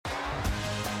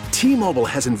T-Mobile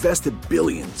has invested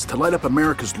billions to light up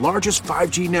America's largest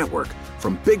 5G network,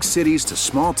 from big cities to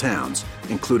small towns,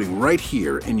 including right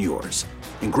here in yours.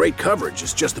 And great coverage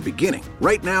is just the beginning.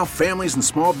 Right now, families and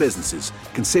small businesses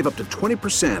can save up to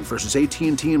 20% versus AT&T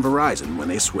and Verizon when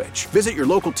they switch. Visit your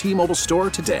local T-Mobile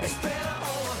store today.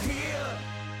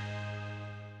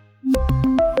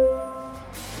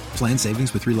 Plan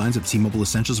savings with 3 lines of T-Mobile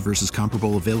Essentials versus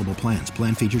comparable available plans.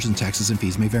 Plan features and taxes and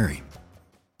fees may vary.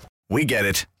 We get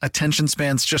it. Attention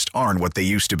spans just aren't what they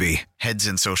used to be. Heads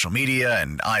in social media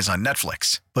and eyes on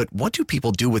Netflix. But what do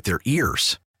people do with their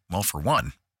ears? Well, for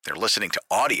one, they're listening to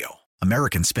audio.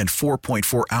 Americans spend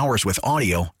 4.4 hours with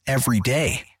audio every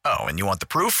day. Oh, and you want the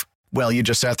proof? Well, you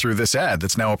just sat through this ad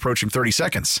that's now approaching 30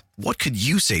 seconds. What could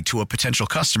you say to a potential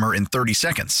customer in 30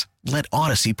 seconds? Let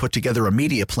Odyssey put together a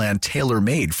media plan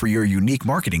tailor-made for your unique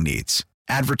marketing needs.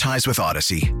 Advertise with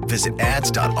Odyssey. Visit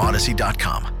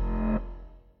ads.odyssey.com.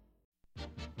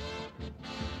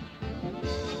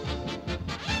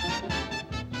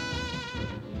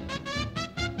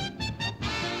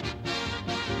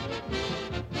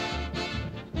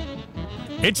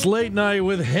 It's late night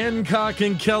with Hancock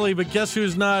and Kelly, but guess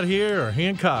who's not here?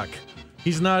 Hancock.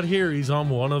 He's not here. He's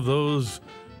on one of those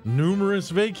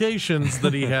numerous vacations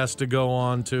that he has to go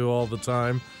on to all the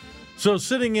time. So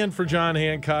sitting in for John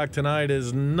Hancock tonight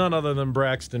is none other than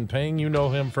Braxton Payne. You know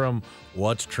him from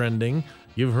What's Trending.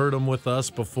 You've heard him with us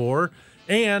before.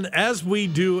 And as we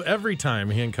do every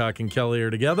time Hancock and Kelly are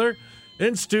together,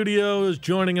 in studio is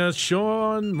joining us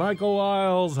Sean Michael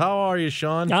Wiles. How are you,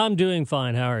 Sean? I'm doing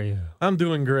fine. How are you? I'm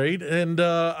doing great. And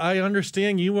I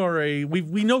understand you are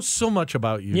we know so much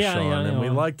about you, Sean, and we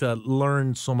like to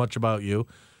learn so much about you.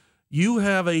 You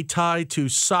have a tie to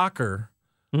soccer.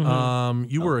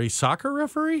 Mm-hmm. You were a soccer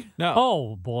referee? No.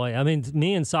 Oh, boy. I mean,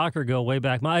 me and soccer go way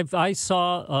back. I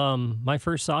saw my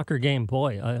first soccer game.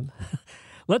 Boy,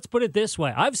 let's put it this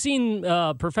way. I've seen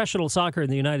professional soccer in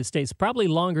the United States probably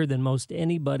longer than most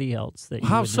anybody else.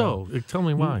 How so? Tell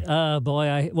me why.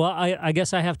 I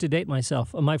guess I have to date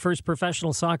myself. My first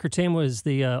professional soccer team was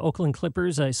the Oakland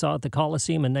Clippers. I saw at the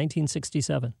Coliseum in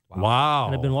 1967. Wow.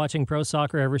 And I've been watching pro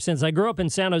soccer ever since. I grew up in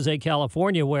San Jose,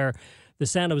 California, where the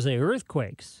San Jose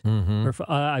Earthquakes.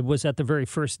 Mm-hmm. I was at the very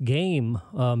first game,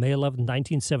 May 11,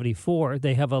 1974.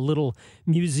 They have a little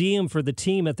museum for the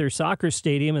team at their soccer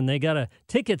stadium, and they got a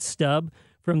ticket stub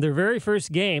from their very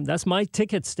first game. That's my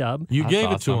ticket stub. You gave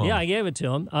it to them? Yeah, I gave it to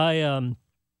them. I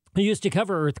used to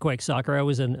cover earthquake soccer. I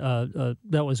was that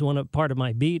was part of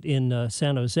my beat in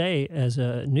San Jose as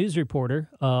a news reporter.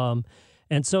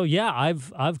 And so, yeah,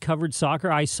 I've covered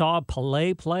soccer. I saw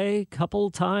Pelé play a couple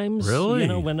times. Really? You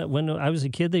know, when I was a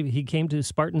kid, he came to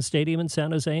Spartan Stadium in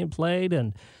San Jose and played.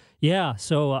 And, yeah,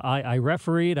 so I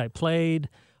refereed, I played.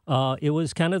 It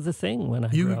was kind of the thing when I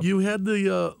grew up. You had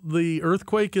the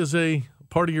earthquake as a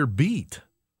part of your beat.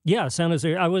 Yeah, San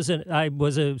Jose. I was a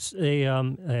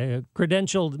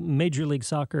credentialed Major League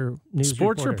Soccer news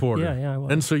sports reporter. Yeah, I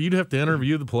was. And so you'd have to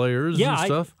interview the players and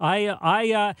stuff?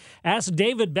 I asked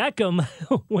David Beckham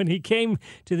when he came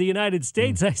to the United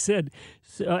States, I said,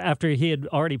 after he had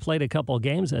already played a couple of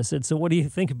games, I said, so what do you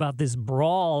think about this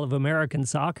brawl of American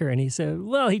soccer? And he said,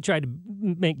 well, he tried to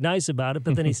make nice about it,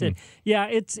 but then he said, yeah,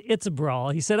 it's a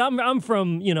brawl. He said, I'm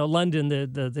from, London,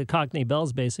 the Cockney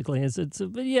Bells, basically.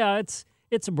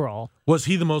 It's a brawl. Was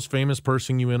he the most famous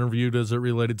person you interviewed as it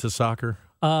related to soccer?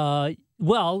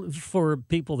 Well, for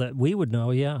people that we would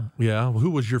know, yeah. Yeah? Who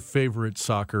was your favorite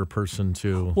soccer person,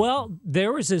 too? Well,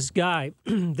 there was this guy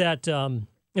that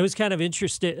it was kind of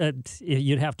interesting.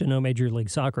 You'd have to know Major League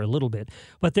Soccer a little bit.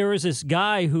 But there was this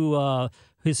guy who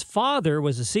his father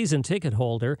was a season ticket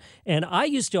holder, and I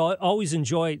used to always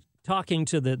enjoy talking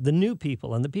to the new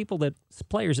people and the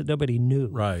players that nobody knew.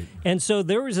 Right. And so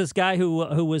there was this guy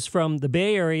who was from the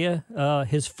Bay Area.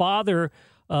 His father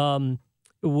had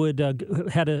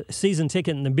a season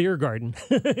ticket in the beer garden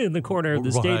in the corner of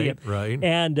the stadium. Right.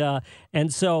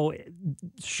 And so,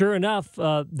 sure enough,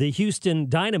 the Houston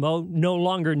Dynamo no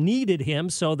longer needed him,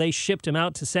 so they shipped him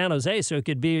out to San Jose so he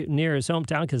could be near his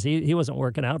hometown because he wasn't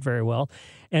working out very well.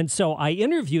 And so I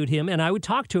interviewed him, and I would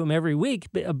talk to him every week,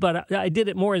 but I did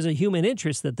it more as a human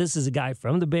interest that this is a guy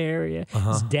from the Bay Area.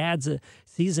 Uh-huh. His dad's a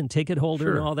season ticket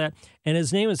holder and all that. And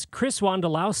his name is Chris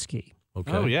Wondolowski.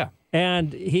 Okay. Oh, yeah.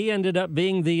 And he ended up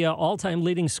being the all-time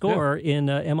leading scorer in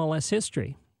MLS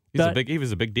history. He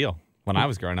was a big deal. When I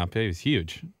was growing up, he was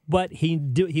huge. But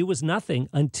he was nothing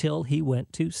until he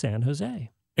went to San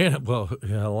Jose. And,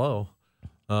 hello.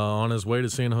 On his way to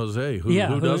San Jose.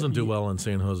 Who doesn't do well in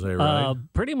San Jose, right?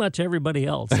 Pretty much everybody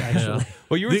else, actually.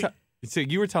 Well, So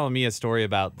you were telling me a story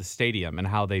about the stadium and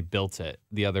how they built it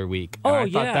the other week. Oh, And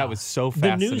I thought that was so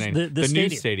fascinating. The new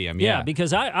stadium, yeah.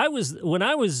 because when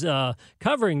I was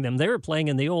covering them, they were playing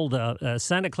in the old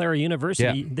Santa Clara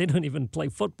University. Yeah. They don't even play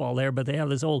football there, but they have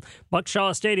this old Buck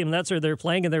Shaw Stadium. That's where they're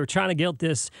playing, and they were trying to get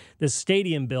this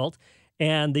stadium built.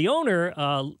 And the owner,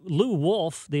 Lou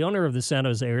Wolf, the owner of the San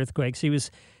Jose Earthquakes, he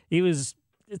was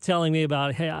telling me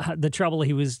about the trouble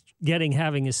he was getting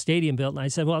having his stadium built. And I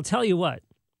said, well, I'll tell you what.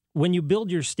 When you build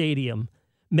your stadium,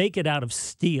 make it out of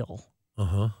steel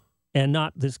and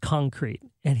not this concrete.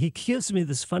 And he gives me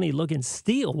this funny look in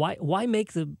steel. Why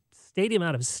make the stadium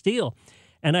out of steel?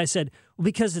 And I said, well,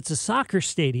 because it's a soccer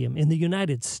stadium in the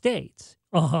United States.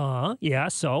 Yeah,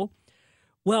 so?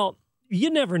 Well, you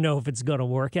never know if it's going to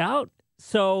work out.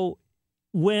 So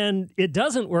when it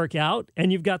doesn't work out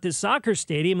and you've got this soccer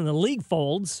stadium and the league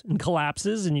folds and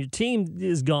collapses and your team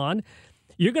is gone,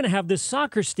 you're going to have this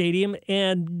soccer stadium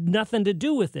and nothing to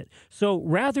do with it. So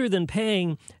rather than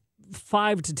paying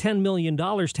 $5 to $10 million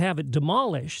to have it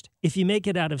demolished, if you make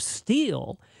it out of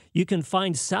steel, you can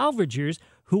find salvagers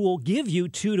who will give you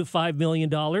 $2 to $5 million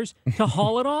to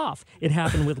haul it off. It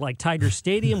happened with like Tiger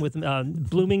Stadium with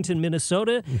Bloomington,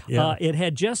 Minnesota. Yeah. It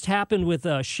had just happened with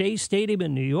Shea Stadium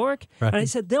in New York. Right. And I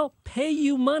said, they'll pay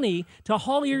you money to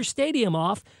haul your stadium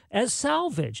off as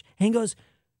salvage. And he goes,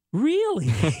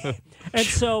 really? And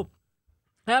so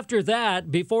after that,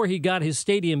 before he got his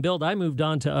stadium built, I moved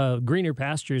on to greener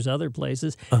pastures, other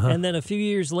places. And then a few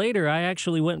years later, I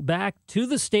actually went back to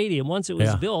the stadium once it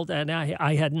was built, and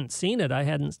I hadn't seen it. I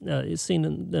hadn't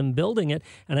seen them building it.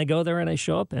 And I go there and I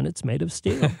show up, and it's made of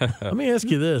steel. Let me ask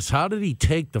you this. How did he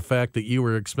take the fact that you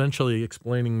were essentially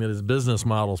explaining that his business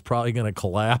model is probably going to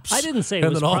collapse? I didn't say it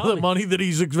and was then all probably. the money that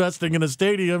he's investing in a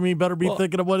stadium, he better be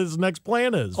thinking of what his next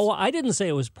plan is. Oh, I didn't say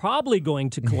it was probably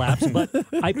going to collapse, but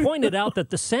I pointed out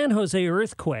that the San Jose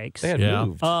Earthquakes, They had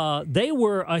moved. they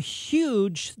were a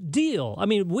huge deal. I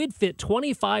mean, we'd fit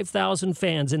 25,000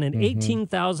 fans in an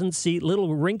 18,000-seat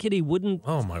little rinkety wooden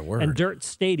Oh, my word. and dirt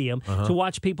stadium to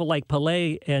watch people like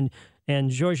Pelé and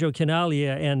Giorgio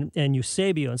Canaglia and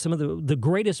Eusebio and some of the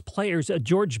greatest players.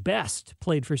 George Best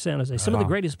played for San Jose. Some of the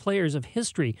greatest players of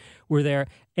history were there,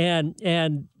 and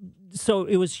so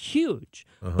it was huge.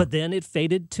 But then it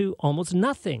faded to almost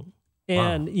nothing.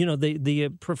 And, you know, the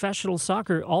professional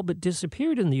soccer all but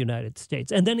disappeared in the United States.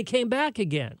 And then it came back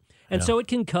again. And so it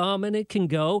can come and it can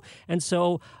go. And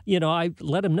so, you know, I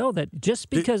let him know that just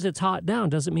because it's hot down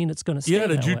doesn't mean it's going to stay Yeah,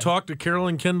 did that you way. talk to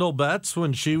Carolyn Kendall Betts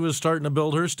when she was starting to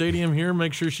build her stadium here,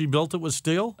 make sure she built it with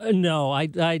steel? No, I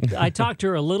talked to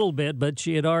her a little bit, but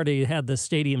she had already had the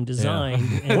stadium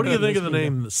designed. And What do you think of the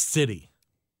name The City?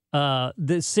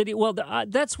 The city, well,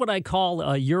 that's what I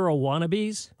call Euro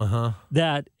wannabes.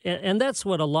 That, and that's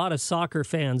what a lot of soccer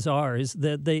fans are, is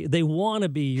that they want to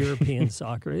be European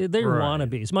soccer. They're Right.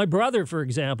 wannabes. My brother, for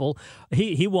example,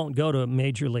 he won't go to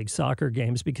Major League Soccer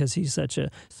games because he's such a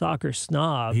soccer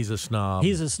snob. He's a snob.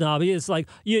 He's a snob. It's like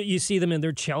you see them in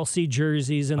their Chelsea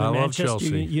jerseys and I the love Manchester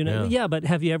Chelsea, United. yeah. Yeah, but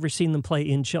have you ever seen them play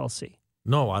in Chelsea?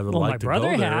 No, I would Well, like my to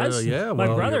brother go there. has. Yeah, my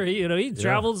well, brother, you're- he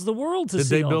travels the world to Did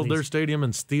see they all build their these. stadium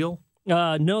in steel?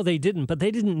 No, they didn't, but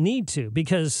they didn't need to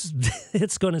because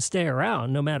it's going to stay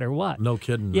around no matter what. No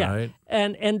kidding, Yeah, right?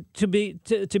 and to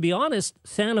be honest,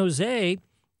 San Jose,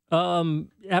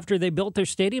 after they built their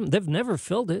stadium, they've never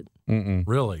filled it.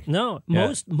 Really? No,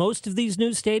 most of these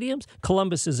new stadiums,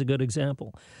 Columbus is a good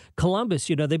example. Columbus,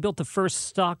 you know, they built the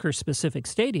first soccer-specific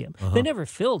stadium. They never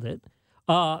filled it.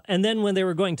 And then when they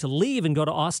were going to leave and go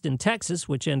to Austin, Texas,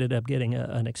 which ended up getting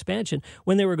an expansion,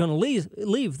 when they were going to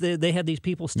leave, they had these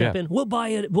people step in. We'll buy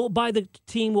it. We'll buy the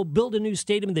team. We'll build a new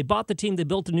stadium. They bought the team. They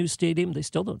built a new stadium. They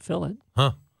still don't fill it.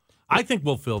 Huh. I think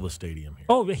we'll fill the stadium here.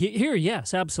 Oh, here,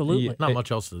 yes, absolutely. Not much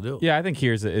else to do. Yeah, I think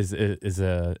here's is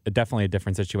a definitely a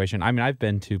different situation. I mean, I've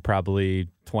been to probably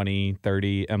 20,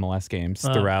 30 MLS games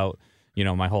throughout, you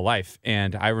know, my whole life.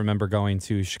 And I remember going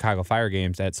to Chicago Fire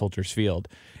games at Soldiers Field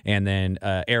and then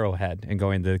Arrowhead and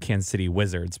going to the Kansas City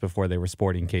Wizards before they were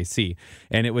Sporting KC.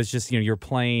 And it was just, you know, you're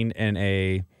playing in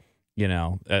a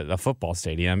football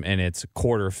stadium and it's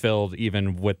quarter filled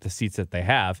even with the seats that they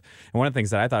have. And one of the things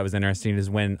that I thought was interesting is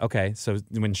when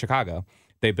Chicago,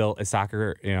 they built a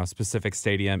soccer, you know, specific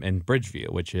stadium in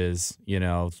Bridgeview, which is, you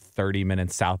know, 30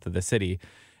 minutes south of the city.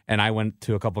 And I went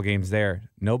to a couple games there.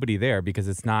 Nobody there because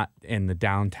it's not in the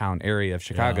downtown area of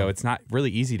Chicago. It's not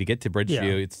really easy to get to Bridgeview.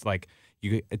 Yeah. It's like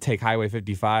you take Highway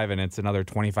 55 and it's another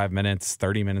 25 minutes,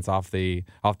 30 minutes off the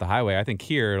highway. I think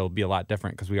here it'll be a lot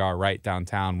different because we are right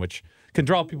downtown, which can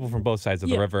draw people from both sides of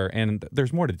the Yeah. river, and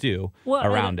there's more to do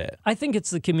around it. I think it's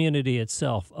the community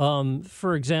itself.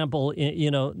 For example,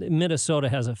 Minnesota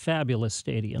has a fabulous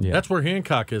stadium. Yeah. That's where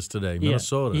Hancock is today,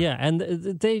 Minnesota. Yeah, and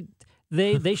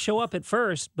they show up at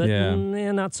first, but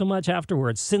not so much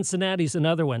afterwards. Cincinnati's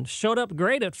another one. Showed up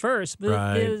great at first, but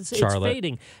Right. it's Charlotte.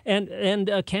 fading. And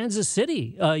Kansas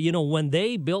City, when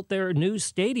they built their new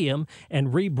stadium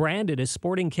and rebranded as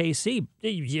Sporting KC,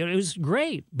 it was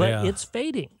great, but Yeah. it's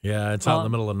fading. Yeah, it's out in the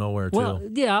middle of nowhere, too. Well,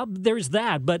 yeah, there's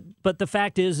that, but the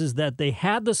fact is that they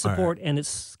had the support, and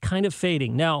it's kind of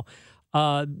fading now.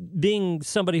 Being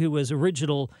somebody who was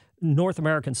original North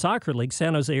American Soccer League,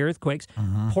 San Jose Earthquakes,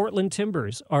 Portland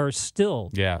Timbers are still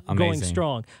going amazing.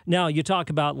 strong. Now you talk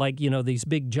about these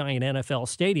big giant NFL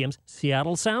stadiums.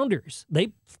 Seattle Sounders, they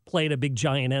played a big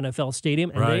giant NFL stadium,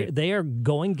 and Right. they are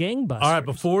going gangbusters. All right,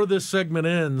 before this segment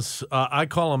ends, I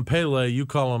call him Pele, you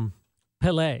call him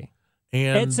Pelé,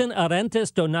 and Edson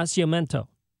Arantes do Nascimento.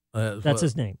 That's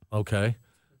his name. Okay.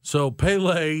 So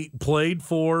Pele played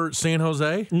for San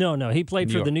Jose? No, he played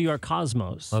New for York. the New York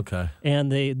Cosmos. Okay.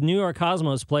 And the New York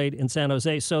Cosmos played in San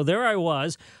Jose. So there I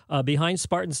was behind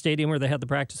Spartan Stadium where they had the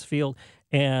practice field.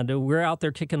 And we're out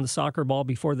there kicking the soccer ball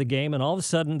before the game. And all of a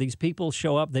sudden, these people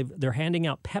show up. They're handing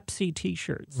out Pepsi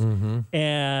T-shirts.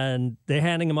 And they're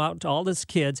handing them out to all these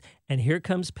kids. And here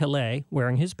comes Pelé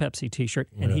wearing his Pepsi T-shirt.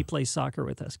 And he plays soccer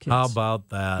with us kids. How about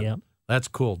that? Yeah. That's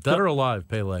cool. Dead or alive,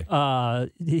 Pele?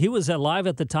 He was alive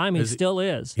at the time. He still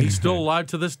is. He's still alive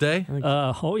to this day?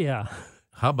 Oh, yeah.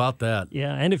 How about that?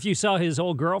 Yeah. And if you saw his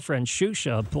old girlfriend,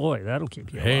 Shusha, boy, that'll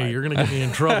keep you alive. Hey, you're going to get me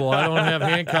in trouble. I don't have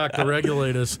Hancock to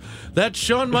regulate us. That's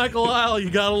Sean Michael Isle. You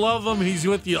got to love him. He's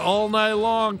with you all night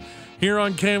long here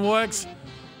on KMOX.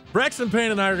 Braxton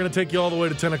Payne and I are going to take you all the way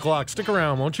to 10 o'clock. Stick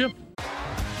around, won't you?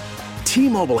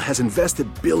 T-Mobile has invested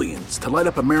billions to light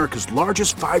up America's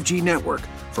largest 5G network,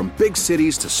 from big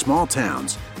cities to small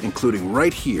towns, including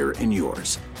right here in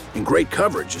yours. And great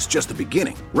coverage is just the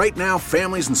beginning. Right now,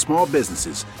 families and small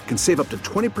businesses can save up to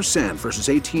 20% versus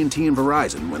AT&T and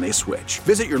Verizon when they switch.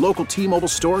 Visit your local T-Mobile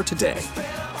store today.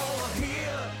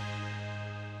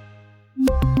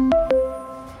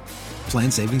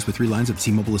 Plan savings with 3 lines of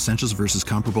T-Mobile Essentials versus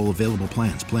comparable available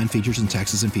plans. Plan features and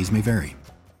taxes and fees may vary.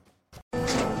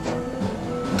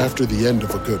 After the end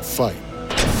of a good fight,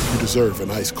 you deserve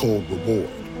an ice-cold reward.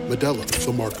 Modelo is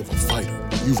the mark of a fighter.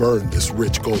 You've earned this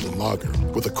rich golden lager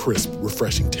with a crisp,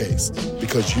 refreshing taste.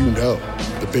 Because you know,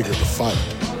 the bigger the fight,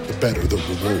 the better the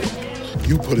reward.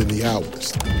 You put in the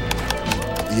hours,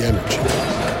 the energy,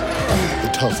 the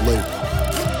tough labor.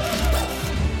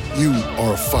 You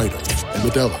are a fighter, and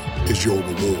Modelo is your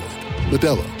reward.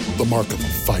 Modelo, the mark of a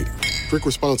fighter. Drink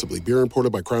responsibly. Beer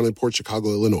imported by Crown Imports, Chicago,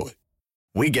 Illinois.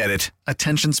 We get it.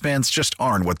 Attention spans just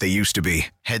aren't what they used to be.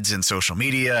 Heads in social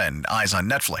media and eyes on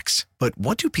Netflix. But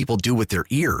what do people do with their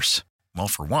ears? Well,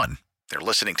 for one, they're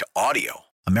listening to audio.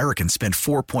 Americans spend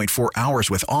 4.4 hours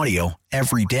with audio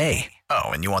every day. Oh,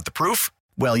 and you want the proof?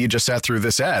 Well, you just sat through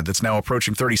this ad that's now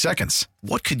approaching 30 seconds.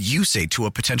 What could you say to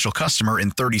a potential customer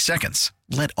in 30 seconds?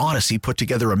 Let Odyssey put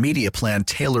together a media plan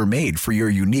tailor-made for your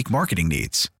unique marketing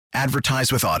needs.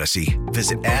 Advertise with Odyssey.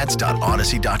 Visit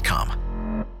ads.odyssey.com.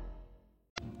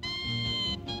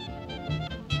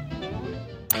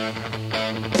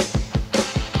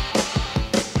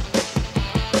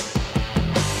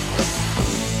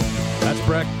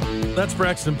 That's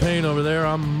Braxton Payne over there.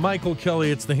 I'm Michael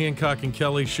Kelly. It's the Hancock and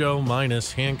Kelly Show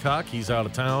minus Hancock. He's out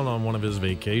of town on one of his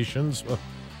vacations.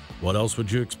 What else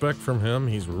would you expect from him?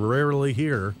 He's rarely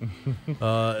here,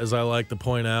 as I like to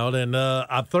point out. And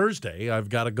on Thursday, I've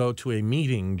got to go to a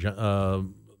meeting.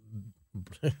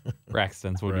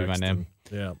 Braxton's would be my name.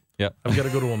 Yeah. Yep. I've got to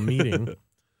go to a meeting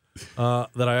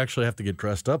that I actually have to get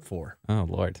dressed up for. Oh,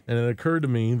 Lord. And it occurred to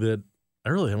me that I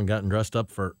really haven't gotten dressed up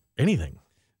for anything.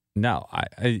 No,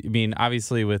 I mean,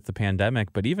 obviously with the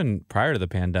pandemic, but even prior to the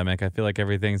pandemic, I feel like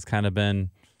everything's kind of been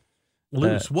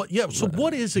loose. So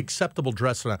what is acceptable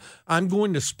dress? I'm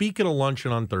going to speak at a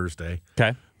luncheon on Thursday.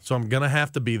 Okay. So I'm going to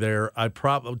have to be there.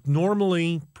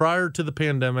 Normally, prior to the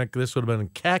pandemic, this would have been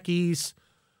khakis,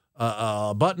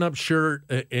 a button-up shirt,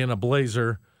 and a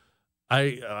blazer.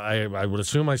 I would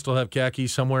assume I still have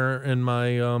khakis somewhere in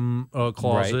my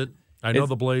closet. Right. I know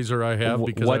the blazer I have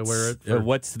because I wear it.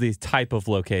 What's the type of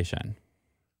location?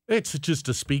 It's just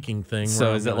a speaking thing.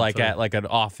 So is it like at like an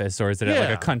office, or is it at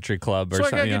like a country club or something?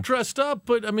 So I got to get dressed up,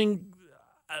 but I mean,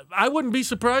 I wouldn't be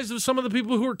surprised if some of the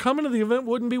people who are coming to the event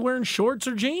wouldn't be wearing shorts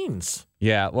or jeans.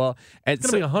 Yeah, well, it's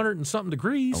going to be 100 and something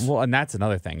degrees. Well, and that's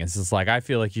another thing. It's just like I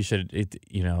feel like you should,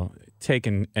 take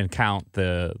and count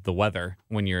the weather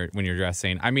when you're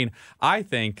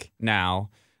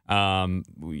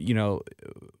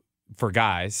for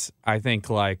guys, I think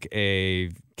like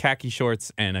a khaki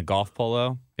shorts and a golf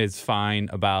polo is fine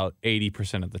about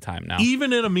 80% of the time now.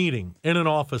 Even in a meeting, in an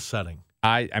office setting.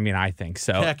 I mean, I think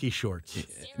so. Khaki shorts.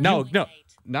 No,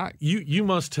 not You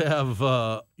must have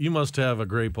a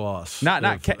great boss.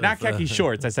 not khaki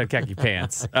shorts. I said khaki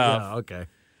pants. Yeah, okay.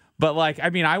 But like,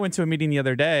 I mean, I went to a meeting the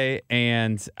other day,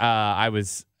 and I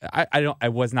was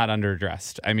not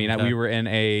underdressed. I mean, Okay. we were in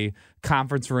a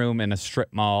conference room in a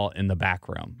strip mall in the back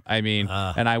room. I mean,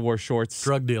 and I wore shorts.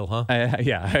 Drug deal, huh?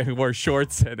 Yeah, I wore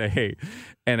shorts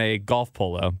and a golf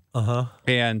polo.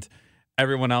 And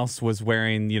everyone else was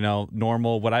wearing,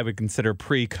 normal, what I would consider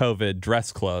pre-COVID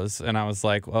dress clothes. And I was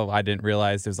like, well, I didn't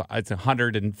realize it's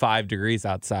 105 degrees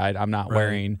outside. I'm not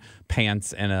wearing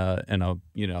pants and a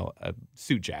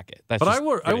suit jacket. That's But just I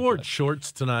wore ridiculous.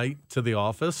 shorts tonight to the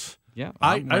office. Yeah,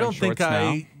 I I'm wearing don't think shorts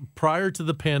now. prior to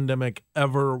the pandemic,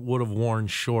 ever would have worn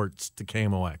shorts to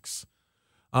KMOX.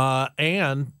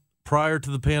 And prior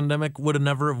to the pandemic, would have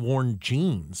never have worn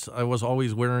jeans. I was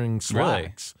always wearing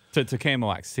slacks. To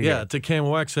KMOX. Yeah, to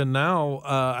KMOX. And now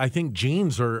I think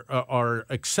jeans are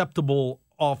acceptable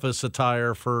office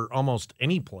attire for almost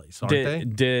any place,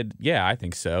 aren't they? Yeah, I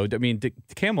think so. I mean,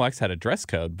 KMOX had a dress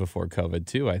code before COVID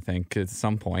too. I think at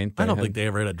some point. I don't think they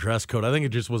ever had a dress code. I think it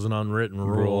just was an unwritten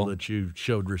rule that you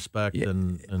showed respect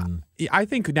and I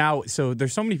think now, so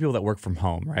there's so many people that work from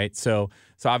home, right? So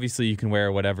obviously you can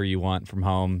wear whatever you want from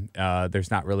home.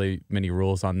 There's not really many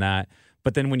rules on that.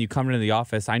 But then when you come into the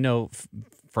office, I know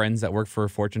friends that work for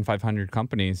Fortune 500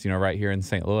 companies, right here in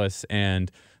St. Louis,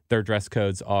 and their dress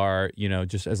codes are,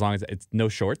 just as long as it's no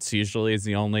shorts usually is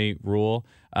the only rule.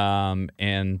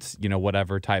 And,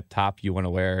 whatever type top you want to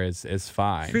wear is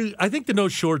fine. See, I think the no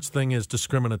shorts thing is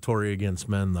discriminatory against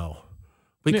men, though.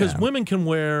 Because women can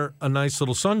wear a nice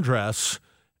little sundress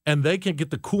and they can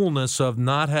get the coolness of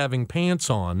not having pants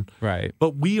on. Right.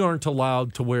 But we aren't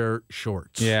allowed to wear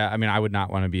shorts. Yeah, I mean, I would not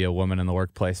want to be a woman in the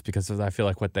workplace because I feel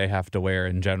like what they have to wear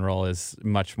in general is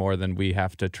much more than we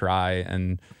have to try.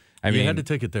 And you had to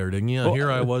take it there, didn't you? Well,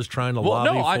 Here I was trying to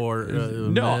lobby for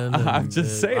men. I'm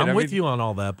just saying. I'm with you on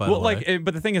all that, by the way.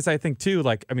 But the thing is, I think, too,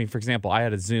 for example, I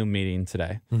had a Zoom meeting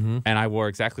today, and I wore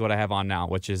exactly what I have on now,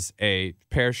 which is a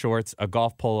pair of shorts, a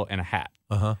golf polo, and a hat.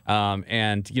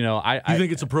 And, you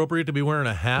think it's appropriate to be wearing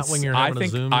a hat when you're having a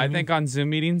Zoom meeting? I think on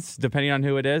Zoom meetings, depending on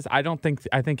who it is, I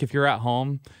think if you're at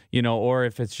home, or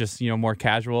if it's just, more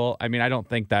casual, I mean, I don't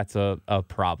think that's a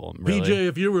problem, really.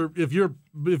 PJ,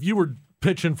 if you were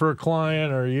pitching for a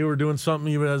client or you were doing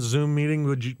something, you had a Zoom meeting,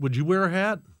 would you wear a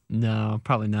hat? No,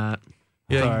 probably not.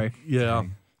 Yeah, Sorry. Yeah.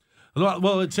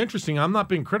 Well, it's interesting. I'm not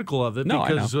being critical of it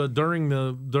because during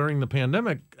the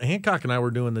pandemic, Hancock and I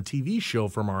were doing the TV show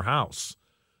from our house.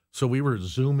 So we were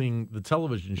Zooming the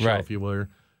television show, if you will.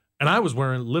 And I was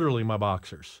wearing literally my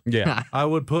boxers. Yeah. I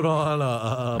would put on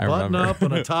a button-up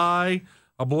and a tie,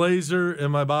 a blazer,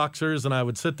 and my boxers, and I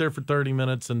would sit there for 30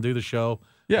 minutes and do the show.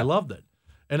 Yeah. I loved it.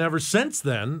 And ever since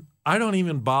then, I don't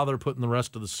even bother putting the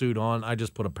rest of the suit on. I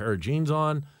just put a pair of jeans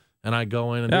on, and I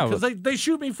go in. Because they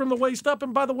shoot me from the waist up.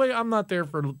 And by the way, I'm not there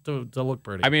to look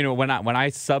pretty. I mean, when I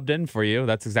subbed in for you,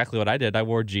 that's exactly what I did. I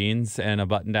wore jeans and a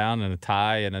button-down and a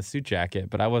tie and a suit jacket.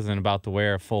 But I wasn't about to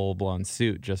wear a full-blown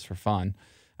suit just for fun.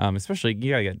 Especially,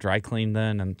 you got to get dry cleaned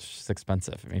then, and it's just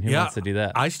expensive. I mean, who wants to do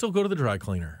that? I still go to the dry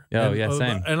cleaner.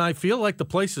 Same. And I feel like the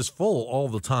place is full all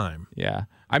the time. Yeah.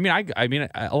 I mean,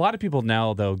 a lot of people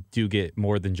now, though, do get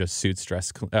more than just suits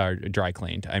dry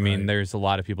cleaned. I mean, there's a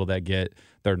lot of people that get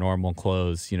their normal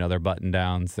clothes, their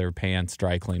button-downs, their pants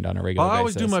dry cleaned on a regular basis. I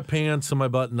always do my pants and my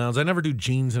button-downs. I never do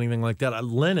jeans, anything like that.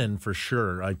 Linen, for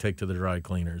sure, I take to the dry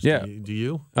cleaners. Yeah. Do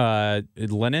you?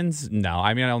 Linens? No.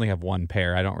 I mean, I only have one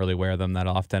pair. I don't really wear them that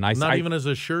often. Not even as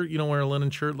a shirt? You don't wear a linen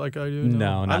shirt like I do?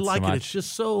 No, not I like so much. it. It's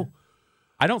just so...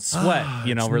 I don't sweat,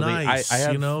 it's really. Nice. I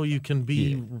have, you can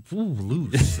be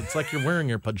loose. It's like you're wearing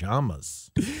your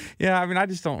pajamas. Yeah, I mean, I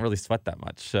just don't really sweat that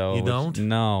much. So you don't?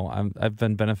 No, I've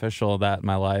been beneficial of that in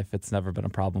my life. It's never been a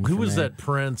problem. Who was that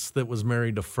prince that was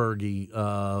married to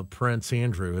Fergie? Prince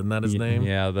Andrew, isn't that his name?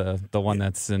 Yeah, the one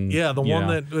that's in. Yeah, the one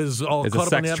that is all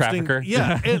caught up in the Epstein. Trafficker.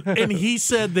 Yeah, and he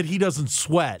said that he doesn't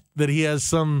sweat. That he has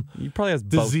some. He probably has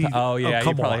disease. Oh yeah,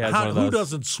 come he probably on. has one of those. Who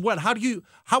doesn't sweat?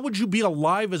 How would you be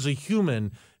alive as a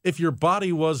human if your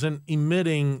body wasn't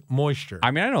emitting moisture?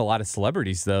 I mean, I know a lot of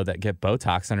celebrities, though, that get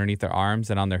Botox underneath their arms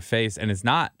and on their face, and it's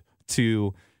not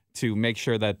to make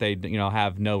sure that they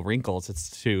have no wrinkles.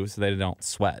 It's so they don't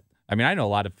sweat. I mean, I know a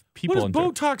lot of people. What does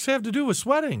Botox have to do with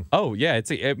sweating? Oh yeah,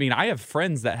 I mean, I have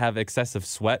friends that have excessive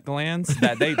sweat glands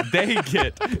that they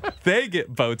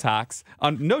get Botox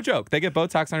on. No joke, they get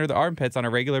Botox under the armpits on a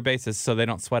regular basis so they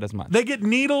don't sweat as much. They get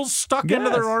needles stuck into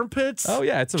their armpits. Oh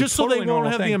yeah, it's just totally so they won't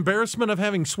have thing. the embarrassment of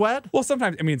having sweat. Well,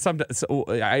 sometimes I mean,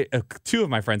 two of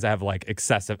my friends have like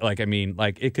excessive. Like I mean,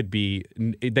 like they could be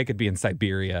in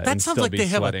Siberia. That and sounds still like be they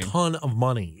have sweating. a ton of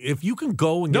money. If you can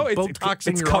go and get Botox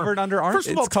in it's your covered arm. under arm. First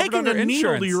of all, it's covered taking under a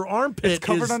needle insurance. to your armpit It's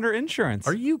covered is, under insurance.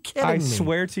 Are you kidding me? I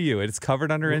swear to you, it's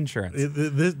covered under insurance.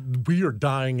 We are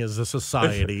dying as a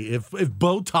society. if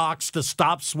Botox to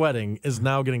stop sweating is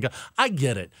now getting, I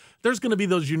get it. There's going to be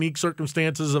those unique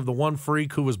circumstances of the one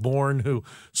freak who was born who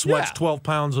sweats 12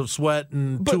 pounds of sweat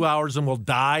in 2 hours and will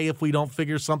die if we don't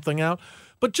figure something out.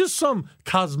 But just some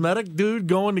cosmetic dude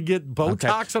going to get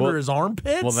Botox under his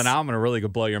armpits? Well, then now I'm going to really go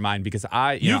blow your mind because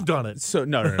You've done it. So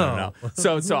no.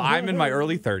 So I'm in my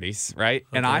early 30s, right?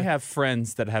 And I have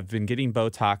friends that have been getting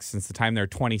Botox since the time they're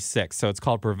 26. So it's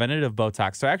called preventative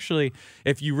Botox. So actually,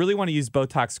 if you really want to use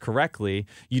Botox correctly,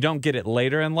 you don't get it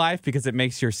later in life because it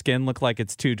makes your skin look like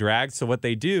it's too dragged. So what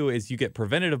they do is you get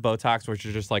preventative Botox, which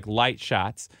are just like light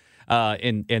shots.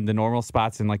 In the normal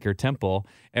spots in like your temple,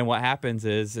 and what happens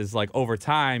is like over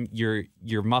time your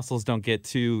muscles don't get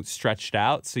too stretched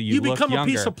out, so you look become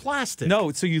younger. A piece of plastic.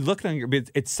 No, so you look younger.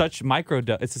 It's such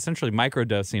it's essentially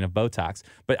microdosing of Botox.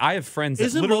 But I have friends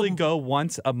that literally go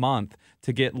once a month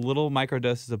to get little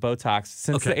microdoses of Botox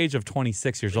since the age of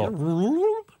 26 years old.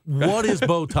 What is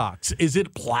Botox? Is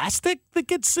it plastic that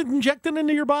gets injected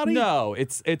into your body? No,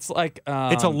 it's like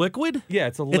it's a liquid. Yeah,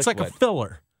 it's a liquid. It's like a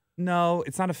filler. No,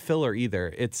 it's not a filler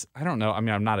either. I don't know. I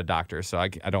mean, I'm not a doctor, so I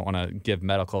don't want to give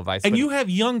medical advice. And you have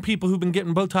young people who've been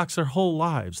getting Botox their whole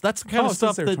lives. That's the kind of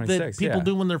stuff that people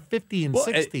do when they're 50 and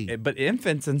 60. But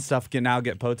infants and stuff can now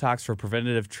get Botox for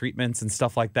preventative treatments and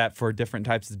stuff like that for different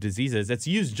types of diseases. It's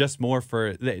used just more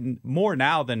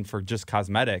now than for just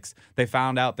cosmetics. They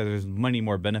found out that there's many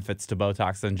more benefits to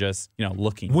Botox than just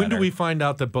looking When better. do we find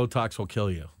out that Botox will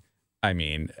kill you? I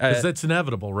mean, because that's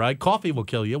inevitable, right? Coffee will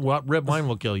kill you. Red wine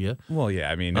will kill you. Well,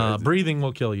 yeah. I mean, breathing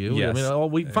will kill you. Yes. I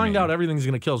mean, we find out everything's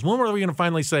going to kill us. When are we going to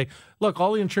finally say, look,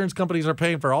 all the insurance companies are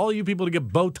paying for all you people to get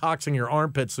Botox in your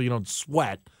armpits so you don't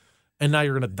sweat, and now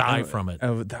you're going to die from it?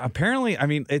 Apparently, I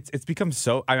mean, it's become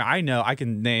so. I know I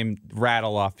can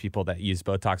rattle off people that use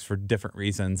Botox for different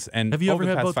reasons. And have you over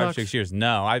ever the had past Botox? 5-6 years?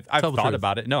 No, I've thought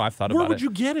about it. No, I've thought about it. Where would you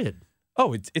get it?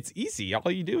 Oh, it's easy.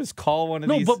 All you do is call one of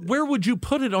these. No, but where would you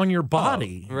put it on your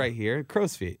body? Oh, right here,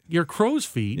 crow's feet. Your crow's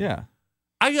feet? Yeah.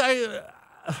 I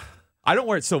don't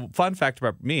wear it. So, fun fact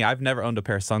about me, I've never owned a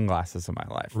pair of sunglasses in my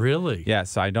life. Really? Yeah,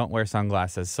 so I don't wear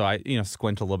sunglasses. So I,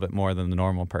 squint a little bit more than the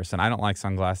normal person. I don't like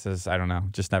sunglasses. I don't know,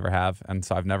 just never have. And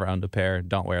so I've never owned a pair,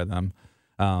 don't wear them.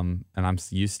 And I'm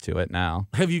used to it now.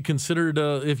 Have you considered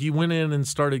if you went in and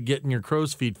started getting your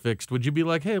crow's feet fixed, would you be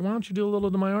like, hey, why don't you do a little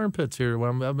to my armpits here?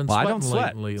 I've been sweating I don't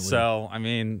sweat. lately. So, I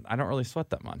mean, I don't really sweat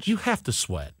that much. You have to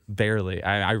sweat. Barely.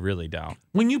 I really don't.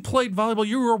 When you played volleyball,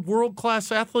 you were a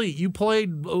world-class athlete. You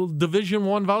played Division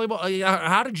I volleyball.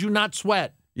 How did you not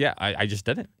sweat? Yeah, I just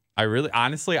didn't. I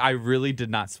really did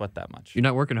not sweat that much. You're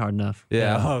not working hard enough.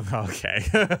 Yeah. Oh, okay.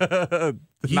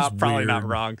 Probably not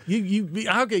wrong.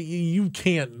 You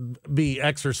can't be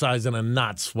exercising and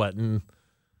not sweating.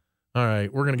 All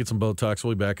right, we're gonna get some Botox.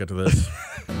 We'll be back after this.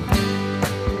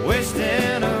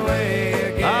 Wasting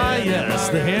away again. Yes,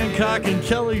 the Hancock and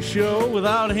Kelly show.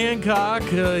 Without Hancock,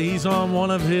 he's on one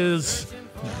of his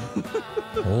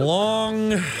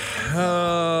long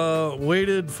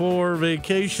waited for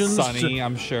vacations. Sunny,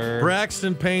 I'm sure.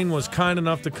 Braxton Payne was kind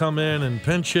enough to come in and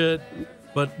pinch it.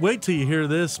 But wait till you hear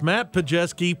this. Matt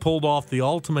Pajeski pulled off the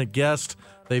ultimate guest.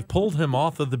 They've pulled him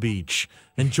off of the beach.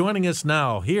 And joining us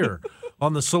now here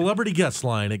on the celebrity guest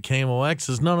line at KMOX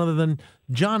is none other than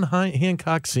John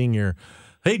Hancock Sr.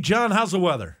 Hey, John, how's the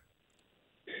weather?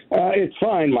 It's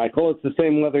fine, Michael. It's the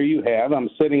same weather you have. I'm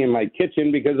sitting in my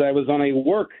kitchen because I was on a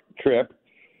work trip.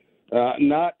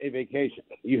 Not a vacation.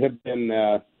 You have been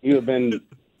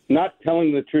not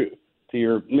telling the truth to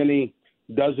your many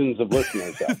dozens of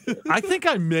listeners out there. I think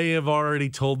I may have already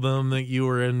told them that you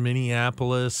were in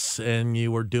Minneapolis and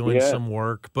you were doing some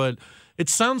work, but it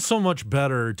sounds so much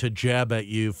better to jab at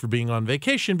you for being on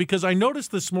vacation because I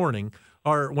noticed this morning,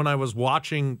 or when I was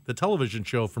watching the television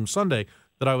show from Sunday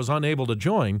that I was unable to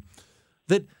join,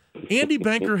 that Andy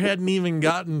Banker hadn't even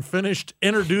gotten finished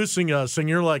introducing us, and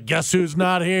you're like, guess who's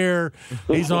not here?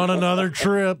 He's on another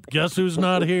trip. Guess who's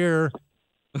not here?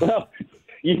 Well,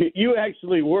 you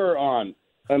actually were on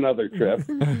another trip.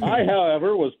 I,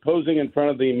 however, was posing in front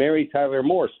of the Mary Tyler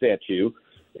Moore statue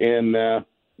in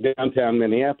downtown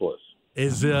Minneapolis.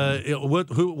 Is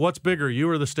what's bigger, you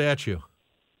or the statue?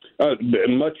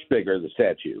 Much bigger, the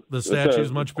statue. The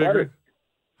statue's much bigger?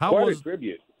 Quite a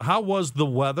tribute. How was the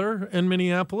weather in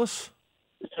Minneapolis?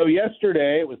 So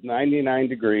yesterday it was 99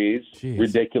 degrees,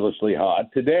 ridiculously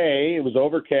hot. Today it was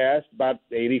overcast, about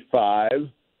 85.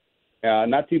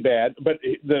 Not too bad. But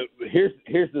here's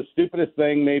the stupidest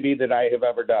thing maybe that I have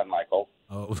ever done, Michael.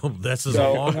 Oh, this is a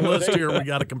long list here we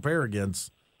got to compare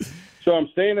against. So I'm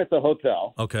staying at the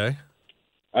hotel. Okay.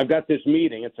 I've got this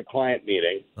meeting. It's a client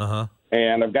meeting. Uh-huh.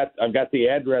 And I've got the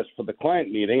address for the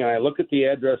client meeting, and I look at the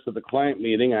address of the client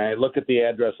meeting, and I look at the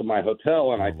address of my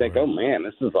hotel, and I think, oh, man,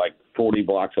 this is like 40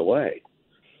 blocks away.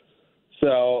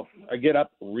 So I get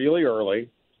up really early,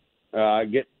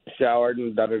 get showered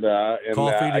and da-da-da. And,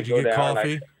 coffee? Did you get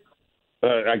coffee?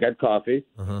 I got coffee.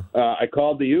 Uh-huh. I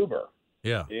called the Uber.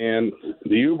 Yeah. And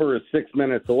the Uber is 6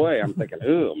 minutes away. I'm thinking,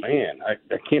 oh, man, I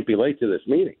can't be late to this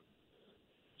meeting.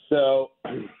 So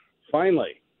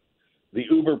finally, the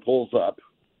Uber pulls up.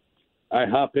 I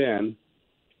hop in,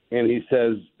 and he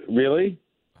says, really?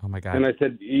 Oh, my God. And I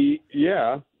said,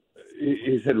 yeah.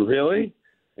 He said, really?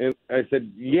 And I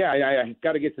said, yeah, I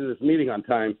got to get to this meeting on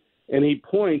time. And he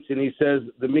points, and he says,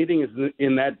 the meeting is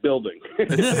in that building.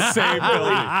 It's the same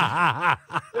building.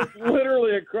 It's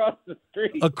literally across the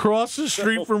street. Across the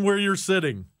street from where you're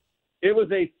sitting. It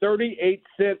was a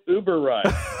 38-cent Uber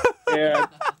ride. And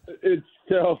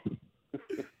so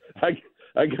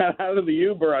I got out of the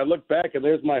Uber. I looked back, and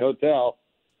there's my hotel.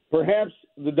 Perhaps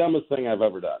the dumbest thing I've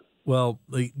ever done. Well,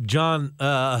 John.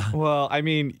 Well, I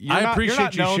mean, I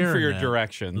appreciate you're not you known for your that.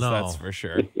 directions. No. That's for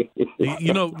sure.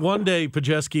 One day,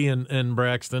 Pajeski and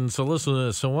Braxton. So listen to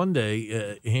this. So one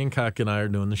day, Hancock and I are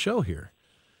doing the show here,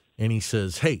 and he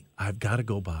says, "Hey, I've got to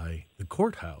go by the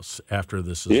courthouse after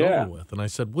this is over with." And I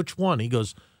said, "Which one?" He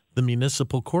goes, "The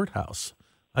municipal courthouse."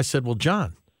 I said, "Well,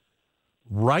 John,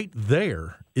 right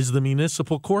there is the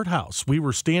municipal courthouse. We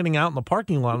were standing out in the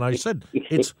parking lot, and I said,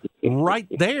 it's right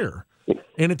there,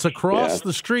 and it's across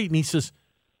the street." And he says,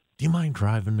 "Do you mind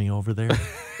driving me over there?"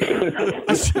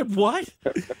 I said, "What?"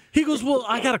 He goes, "Well,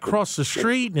 I got to cross the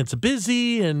street, and it's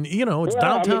busy, and, it's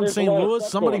downtown St. Louis.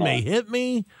 Somebody may hit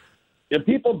me." Yeah,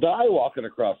 people die walking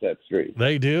across that street.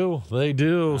 They do.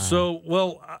 So,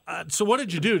 so what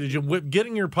did you do? Did you get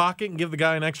in your pocket and give the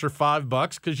guy an extra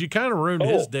 $5? Because you kind of ruined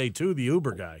his day, too, the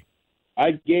Uber guy.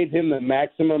 I gave him the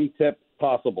maximum tip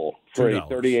possible for a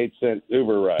 38-cent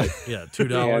Uber ride. Yeah,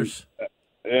 $2.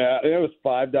 Yeah, it was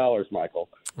 $5, Michael.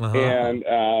 Uh-huh.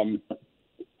 And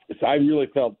so I really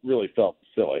felt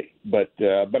silly, but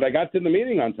I got to the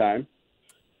meeting on time.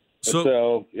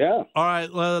 So yeah. All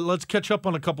right, let's catch up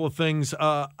on a couple of things.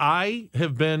 I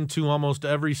have been to almost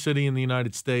every city in the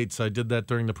United States. I did that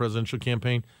during the presidential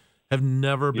campaign. Have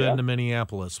never been to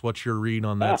Minneapolis. What's your read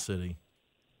on that city?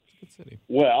 Good city.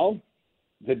 Well,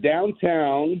 the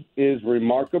downtown is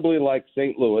remarkably like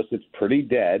St. Louis. It's pretty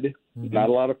dead. Mm-hmm. Not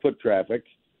a lot of foot traffic.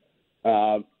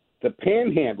 The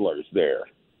panhandlers there.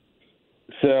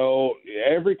 So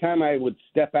every time I would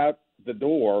step out the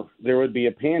door, there would be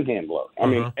a panhandler. I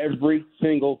mean, every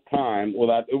single time,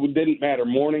 it didn't matter.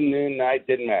 Morning, noon, night,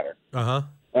 didn't matter.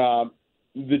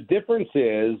 The difference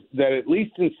is that at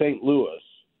least in St. Louis,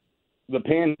 the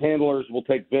panhandlers will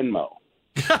take Venmo.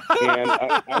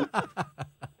 And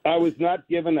I was not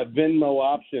given a Venmo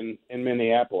option in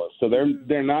Minneapolis, so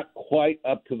they're not quite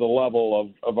up to the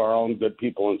level of our own good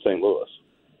people in St. Louis.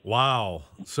 Wow.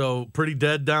 So pretty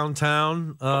dead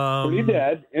downtown. Pretty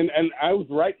dead, and I was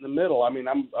right in the middle. I mean,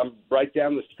 I'm right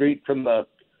down the street from the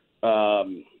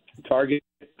Target,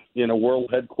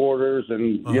 world headquarters,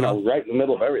 and right in the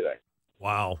middle of everything.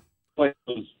 Wow. It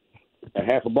was a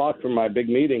half a block from my big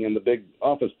meeting in the big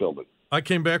office building. I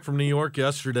came back from New York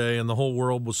yesterday, and the whole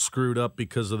world was screwed up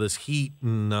because of this heat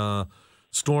and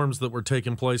storms that were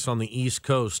taking place on the East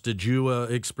Coast. Did you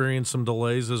experience some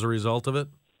delays as a result of it?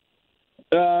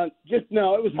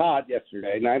 No, it was hot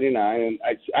yesterday, 99, and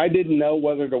I didn't know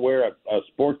whether to wear a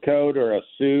sport coat or a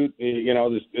suit.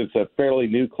 It's a fairly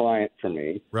new client for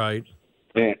me. Right.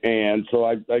 And so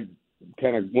I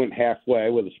kind of went halfway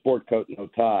with a sport coat and no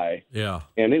tie. Yeah.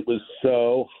 And it was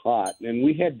so hot. And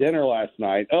we had dinner last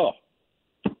night. Oh.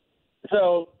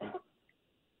 So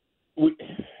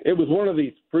it was one of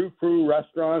these frou-frou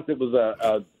restaurants. It was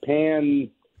a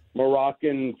pan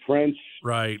Moroccan, French.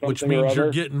 Right, which means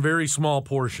you're getting very small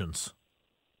portions.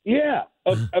 Yeah,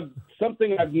 of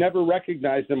something I've never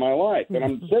recognized in my life. And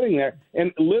I'm sitting there,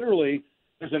 and literally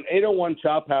there's an 801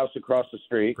 Chop House across the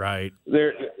street. Right.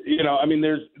 There,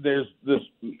 there's this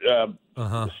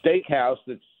steakhouse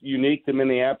that's unique to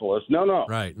Minneapolis. No.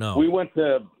 Right, no. We went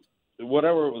to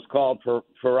whatever it was called,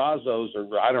 Ferrazzo's,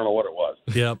 or I don't know what it was.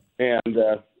 Yep. And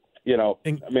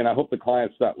I hope the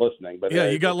client's not listening. But yeah,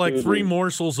 you got like 3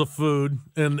 morsels of food,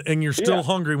 and you're still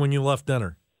hungry when you left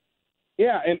dinner.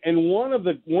 Yeah, and one of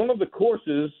the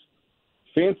courses,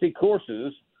 fancy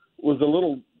courses, was a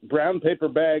little brown paper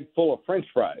bag full of French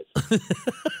fries.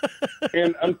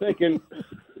 And I'm thinking,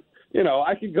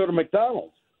 I could go to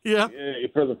McDonald's. Yeah,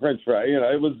 for the French fry.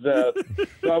 It was.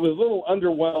 So I was a little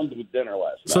underwhelmed with dinner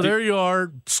last night. So there you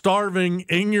are, starving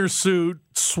in your suit,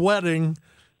 sweating,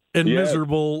 and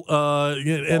miserable.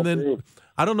 And then true.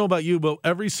 I don't know about you, but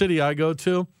every city I go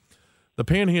to, the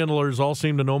panhandlers all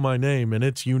seem to know my name, and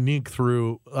it's unique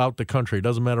throughout the country. It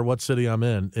doesn't matter what city I'm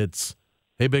in. It's,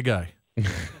 hey, big guy.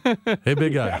 Hey,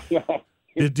 big guy.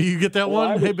 Do you get that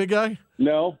one? Hey, big guy?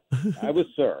 No, I was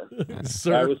sir.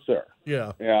 Sir? I was sir.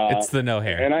 Yeah. It's the no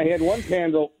hair. And I had one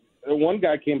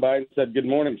guy came by and said, "Good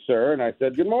morning, sir." And I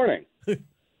said, "Good morning."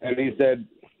 And he said,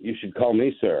 "You should call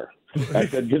me sir." I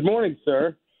said, "Good morning,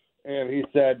 sir." And he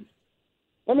said,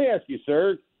 "Let me ask you,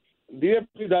 sir, do you have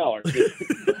 $2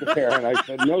 to spare?" And I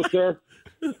said, "No, sir.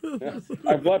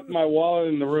 I've left my wallet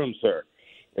in the room, sir."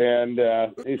 And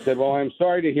he said, "Well, I'm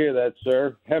sorry to hear that,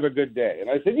 sir. Have a good day."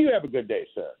 And I said, "You have a good day,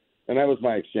 sir." And that was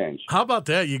my exchange. How about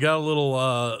that? You got a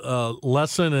little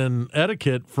lesson in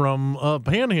etiquette from a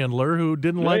panhandler who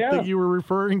didn't like that you were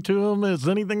referring to him as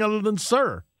anything other than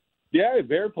sir. Yeah,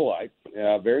 very polite.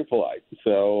 Yeah, very polite.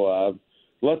 So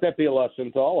let that be a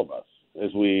lesson to all of us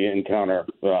as we encounter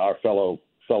our fellow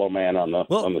man on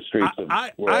the streets.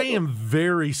 I am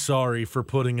very sorry for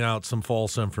putting out some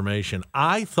false information.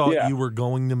 I thought you were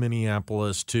going to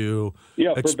Minneapolis to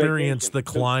experience the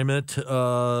climate. Sit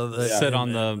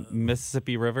on the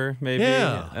Mississippi River, maybe, in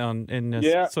a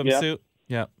swimsuit.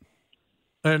 Yeah.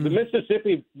 And the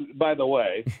Mississippi, by the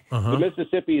way, the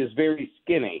Mississippi is very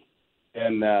skinny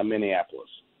in Minneapolis.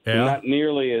 Yeah. Not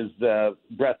nearly as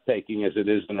breathtaking as it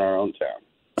is in our own town.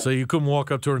 So you couldn't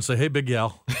walk up to her and say, "Hey, big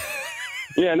gal."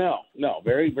 Yeah, no,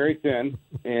 very, very thin,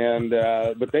 and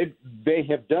but they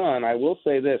have done. I will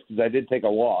say this because I did take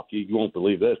a walk. You won't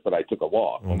believe this, but I took a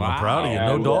walk. Well, I'm proud of you.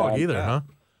 No dog either, huh?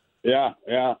 Yeah,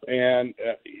 and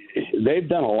they've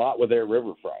done a lot with their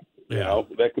riverfront. You know,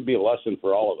 that could be a lesson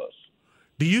for all of us.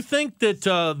 Do you think that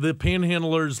the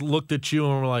panhandlers looked at you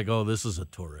and were like, "Oh, this is a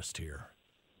tourist here.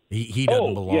 He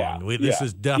doesn't belong. Yeah, this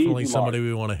is definitely somebody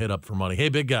we want to hit up for money. Hey,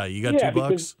 big guy, you got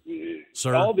 $2?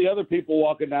 Sir? All the other people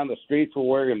walking down the streets were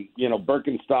wearing,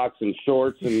 Birkenstocks and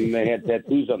shorts, and they had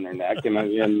tattoos on their neck. And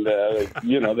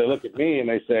they look at me and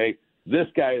they say, "This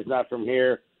guy is not from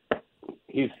here.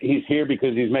 He's here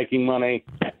because he's making money.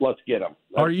 Let's get him."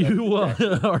 Are you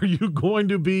going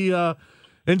to be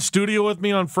in studio with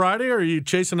me on Friday? Or are you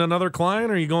chasing another client?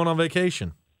 Or are you going on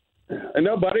vacation?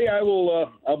 No, buddy. I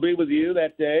will. I'll be with you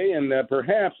that day, and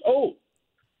perhaps. Oh,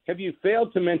 have you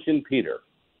failed to mention Peter?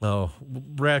 Oh,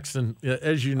 Braxton,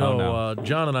 as you know,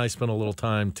 John and I spent a little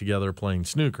time together playing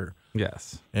snooker.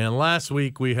 Yes. And last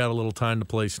week we had a little time to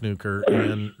play snooker,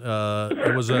 and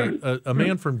it was a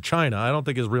man from China. I don't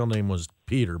think his real name was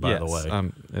Peter, by the way.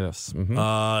 Yes.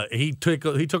 Mm-hmm. He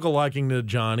took a liking to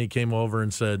John. He came over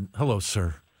and said, "Hello,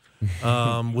 sir.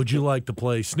 Would you like to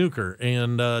play snooker?"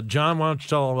 And John, why don't you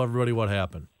tell everybody what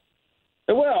happened?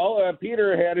 Well,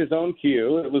 Peter had his own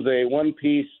cue. It was a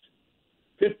one-piece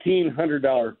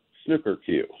 $1,500 snooker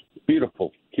cue,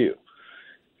 beautiful cue,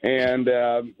 and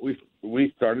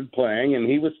we started playing, and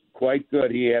he was quite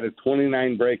good. He had a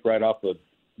 29 break right off the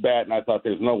bat, and I thought,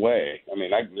 "There's no way. I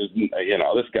mean,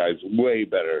 this guy's way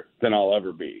better than I'll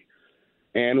ever be."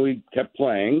 And we kept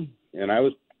playing, and I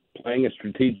was playing a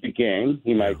strategic game,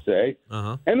 you might say.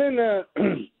 Uh-huh. And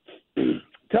then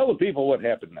tell the people what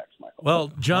happened next, Michael. Well,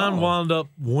 John wound up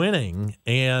winning,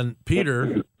 and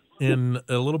Peter, in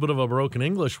a little bit of a broken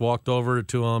English, walked over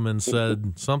to him and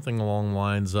said something along the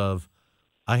lines of,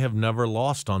 "I have never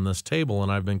lost on this table,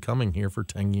 and I've been coming here for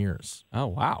 10 years. Oh,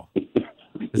 wow.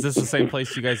 Is this the same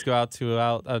place you guys go out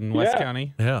in West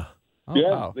County? Yeah. Oh,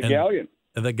 wow. The Galleon.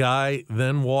 And the guy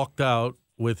then walked out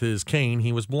with his cane.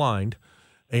 He was blind.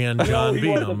 And John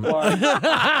beat him.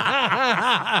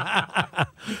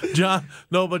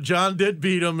 But John did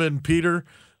beat him, and Peter,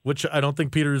 which I don't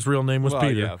think Peter's real name was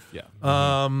Peter.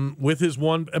 Yeah. With his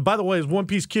one, and by the way, his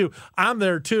one-piece cue, I'm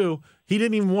there too. He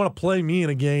didn't even want to play me in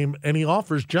a game, and he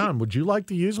offers John, "Would you like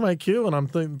to use my cue?" And I'm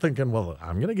thinking, well,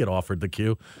 I'm going to get offered the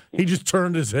cue. He just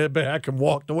turned his head back and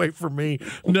walked away from me,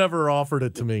 never offered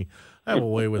it to me. I have a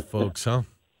way with folks, huh?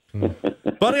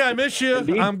 Buddy, I miss you.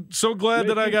 Indeed. I'm so glad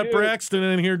that I got Braxton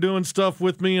in here doing stuff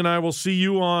with me, and I will see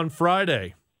you on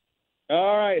Friday.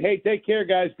 All right. Hey, take care,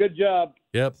 guys. Good job.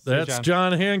 Yep, that's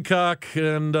John Hancock,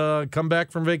 and come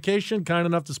back from vacation, kind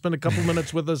enough to spend a couple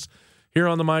minutes with us here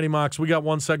on the Mighty Mocs. We got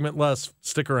one segment less.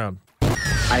 Stick around.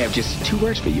 I have just 2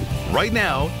 words for you. Right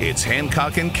now, it's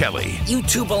Hancock and Kelly. You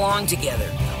two belong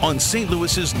together. On St.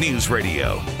 Louis's News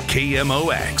Radio,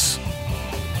 KMOX. A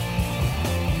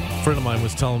friend of mine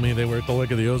was telling me they were at the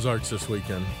Lake of the Ozarks this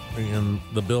weekend, and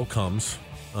the bill comes.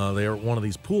 They are at one of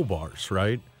these pool bars,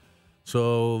 right?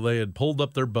 So they had pulled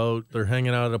up their boat. They're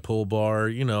hanging out at a pool bar.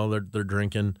 You know, they're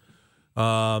drinking.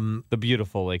 The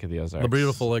beautiful Lake of the Ozarks. The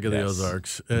beautiful Lake of the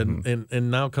Ozarks.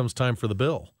 And now comes time for the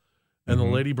bill. And the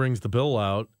lady brings the bill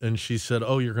out, and she said,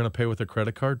 "Oh, you're going to pay with a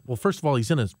credit card?" Well, first of all, he's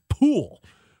in his pool.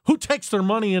 Who takes their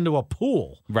money into a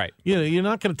pool? Right. You know, you're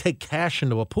not going to take cash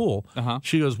into a pool.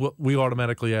 She goes, "Well, we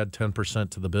automatically add 10%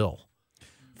 to the bill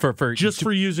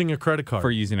for using a credit card."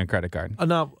 For using a credit card.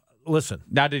 Now, listen.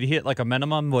 Now, did he hit like a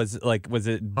minimum? Was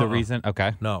it the reason?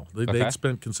 Okay. No, they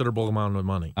spent considerable amount of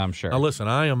money. I'm sure. Now, listen,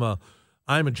 I am a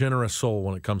generous soul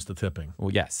when it comes to tipping.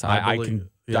 Well, yes, I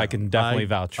can definitely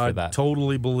vouch for that. I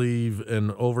totally believe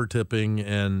in over tipping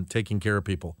and taking care of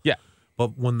people. Yeah.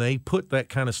 But when they put that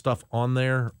kind of stuff on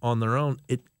there on their own,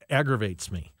 it aggravates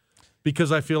me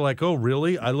because I feel like, oh,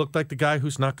 really? I look like the guy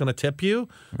who's not going to tip you,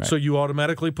 so you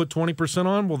automatically put 20%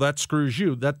 on? Well, that screws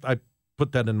you. That I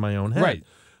put that in my own head. Right.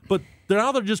 But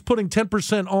now they're just putting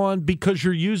 10% on because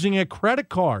you're using a credit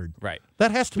card. Right.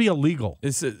 That has to be illegal. I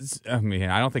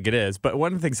don't think it is. But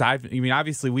one of the things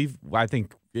obviously I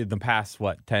think in the past,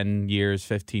 10 years,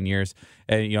 15 years,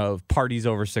 and, parties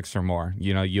over 6 or more,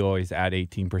 you always add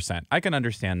 18%. I can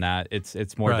understand that.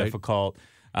 It's more difficult,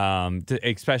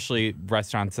 especially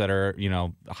restaurants that are,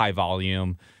 high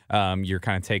volume. You're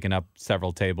kind of taking up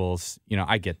several tables.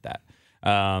 I get that.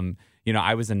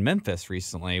 I was in Memphis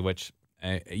recently, which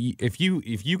if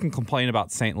you can complain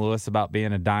about St. Louis about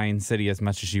being a dying city as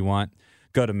much as you want,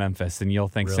 go to Memphis and you'll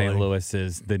think St. Louis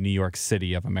is the New York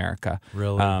City of America.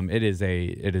 Really, it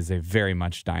is a very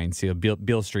much dying city.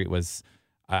 Beale Street was.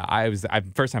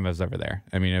 First time I was over there.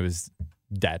 I mean, it was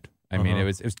dead. I mean, it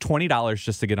was $20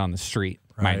 just to get on the street,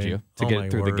 mind you, to get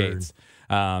through the gates.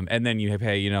 And then you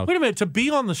pay, Wait a minute, to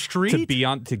be on the street? To get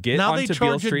onto Beale Street. Now they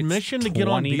charge admission to get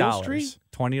on Beale Street?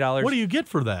 $20. What do you get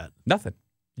for that? Nothing.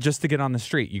 Just to get on the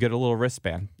street. You get a little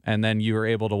wristband, and then you were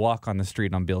able to walk on the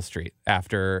street on Beale Street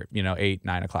after, 8,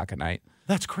 9 o'clock at night.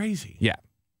 That's crazy. Yeah.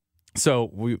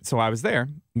 So I was there.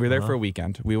 We were there for a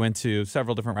weekend. We went to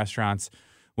several different restaurants,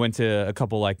 went to a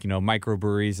couple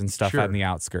microbreweries and stuff out in the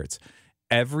outskirts.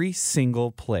 Every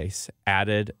single place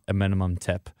added a minimum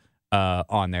tip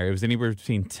on there. It was anywhere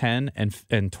between 10 and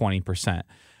 20%.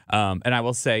 And I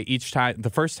will say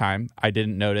the first time I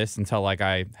didn't notice until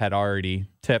I had already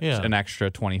tipped an extra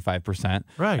 25%.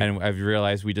 Right. And I've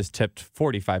realized we just tipped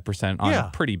 45%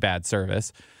 on pretty bad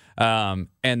service. And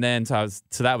then so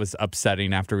that was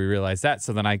upsetting after we realized that.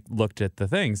 So then I looked at the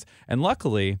things, and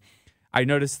luckily I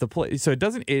noticed the place. So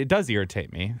it does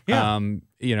irritate me. Yeah.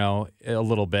 A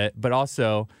little bit, but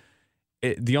also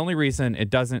the only reason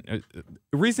it doesn't, the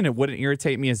reason it wouldn't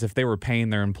irritate me is if they were paying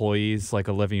their employees like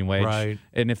a living wage. Right.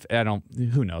 And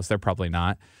who knows? They're probably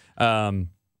not.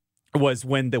 Was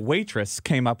when the waitress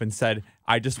came up and said,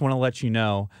 "I just want to let you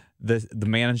know the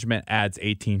management adds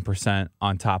 18%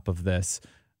 on top of this.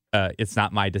 It's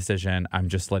not my decision. I'm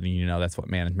just letting you know that's what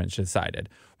management decided,"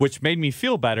 which made me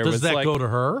feel better. Does that go to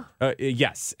her?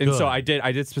 Yes. And Good. so I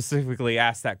did specifically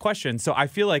ask that question. So I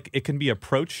feel like it can be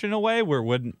approached in a way where it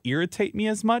wouldn't irritate me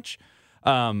as much.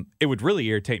 It would really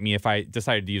irritate me if I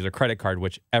decided to use a credit card,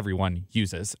 which everyone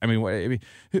uses. I mean,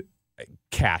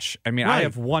 cash. I mean, I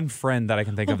have one friend that I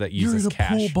can think of that uses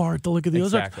cash. You're at a pool bar at the Lake of the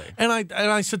Ozarks. Exactly. And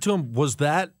I said to him, "Was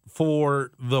that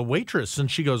for the waitress?"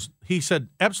 And he said,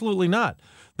 "Absolutely not.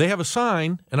 They have a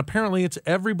sign, and apparently it's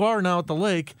every bar now at the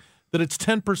lake, that it's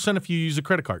 10% if you use a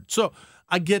credit card." So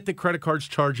I get that credit cards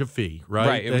charge a fee, right?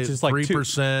 Right, which is like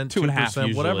 3%,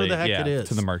 2.5%, whatever the heck it is.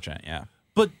 To the merchant, yeah.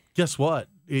 But guess what?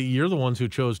 You're the ones who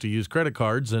chose to use credit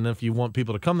cards, and if you want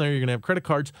people to come there, you're going to have credit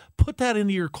cards. Put that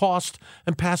into your cost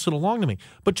and pass it along to me.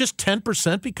 But just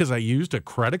 10% because I used a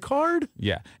credit card?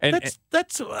 Yeah. And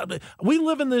that's we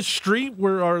live in this state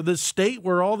where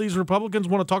all these Republicans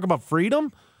want to talk about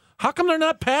freedom. How come they're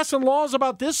not passing laws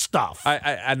about this stuff?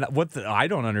 I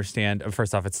don't understand.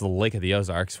 First off, it's the Lake of the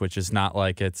Ozarks, which is not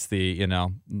like it's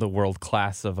the world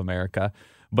class of America.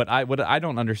 But what I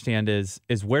don't understand is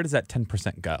where does that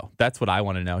 10% go? That's what I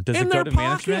want to know. Does it go to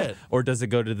management or does it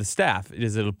go to the staff?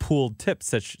 Is it a pooled tip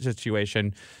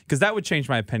situation? Because that would change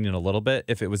my opinion a little bit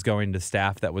if it was going to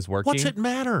staff that was working. What's it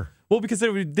matter? Well, because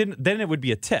then it would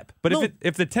be a tip. But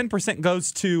if the 10%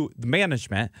 goes to the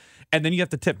management and then you have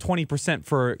to tip 20%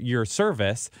 for your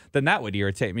service, then that would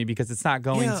irritate me because it's not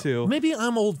going to. Maybe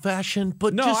I'm old-fashioned,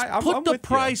 but put the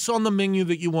price on the menu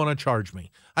that you want to charge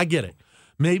me. I get it.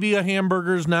 Maybe a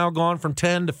hamburger's now gone from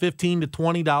 $10 to $15 to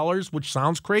 $20, which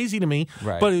sounds crazy to me.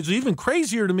 Right. But it's even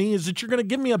crazier to me is that you're going to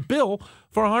give me a bill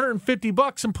for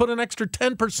 $150 and put an extra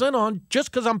 10% on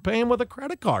just because I'm paying with a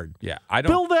credit card. Yeah, I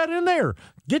don't. Build that in there.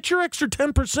 Get your extra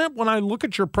 10% when I look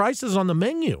at your prices on the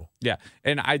menu. Yeah,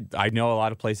 and I know a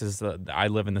lot of places. That I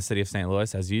live in the city of St.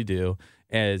 Louis, as you do.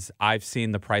 As I've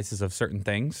seen the prices of certain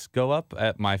things go up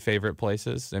at my favorite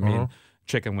places. I mean,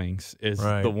 chicken wings is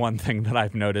the one thing that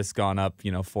I've noticed gone up,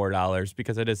 $4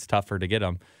 because it is tougher to get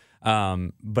them.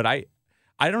 But I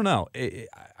don't know.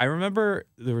 I remember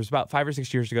there was about 5 or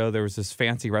 6 years ago, there was this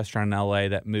fancy restaurant in LA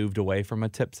that moved away from a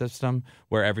tip system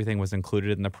where everything was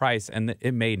included in the price, and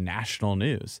it made national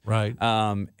news. Right.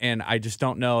 And I just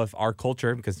don't know if our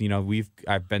culture, because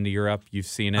I've been to Europe, you've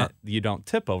seen it, you don't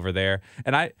tip over there,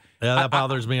 and that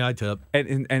bothers me. I tip,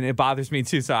 and it bothers me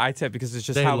too. So I tip because it's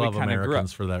just they how love we kind of grew up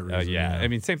Americans for that reason. Yeah, I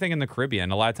mean, same thing in the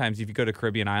Caribbean. A lot of times, if you go to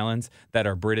Caribbean islands that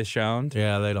are British owned,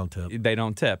 they don't tip. They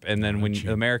don't tip, and then when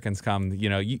Americans come,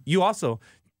 you also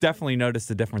definitely notice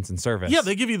the difference in service. Yeah,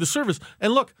 they give you the service.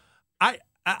 And look,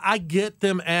 I get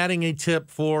them adding a tip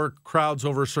for crowds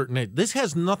over a certain age. This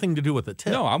has nothing to do with the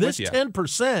tip. No, I'm with you. This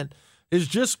 10% is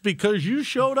just because you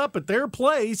showed up at their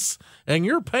place and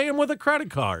you're paying with a credit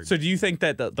card. So do you think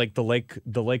that the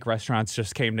lake restaurants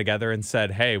just came together and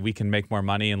said, hey, we can make more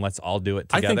money and let's all do it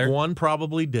together? I think one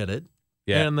probably did it.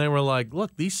 Yeah. And they were like,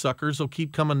 look, these suckers will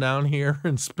keep coming down here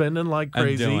and spending like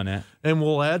crazy. And doing it. And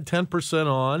we'll add 10%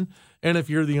 on. And if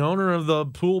you're the owner of the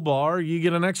pool bar, you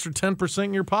get an extra 10%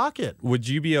 in your pocket. Would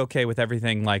you be okay with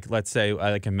everything, like, let's say,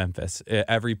 like in Memphis,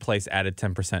 every place added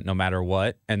 10% no matter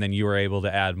what, and then you were able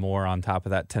to add more on top of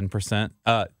that 10%?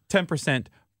 10%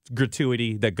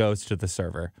 gratuity that goes to the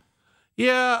server.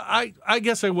 Yeah, I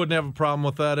guess I wouldn't have a problem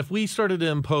with that. If we started to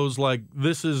impose, like,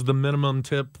 this is the minimum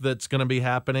tip that's going to be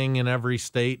happening in every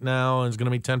state now and it's going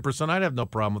to be 10%, I'd have no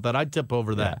problem with that. I'd tip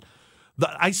over that.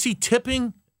 I see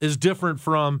tipping is different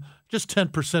from just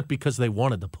 10% because they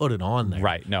wanted to put it on there.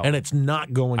 Right, no. And it's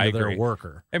not going to their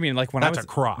worker. I mean, like when That's a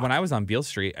crock. When I was on Beale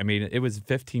Street, I mean, it was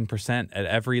 15% at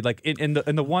every, like in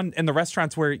the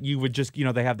restaurants where you would just,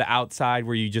 they have the outside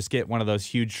where you just get one of those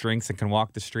huge drinks and can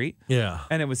walk the street. Yeah.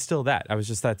 And it was still that.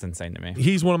 That's insane to me.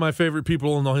 He's one of my favorite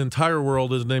people in the entire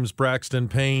world. His name's Braxton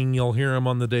Payne. You'll hear him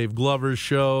on the Dave Glover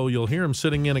Show. You'll hear him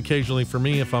sitting in occasionally for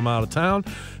me if I'm out of town.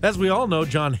 As we all know,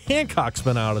 John Hancock's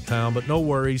been out of town, but no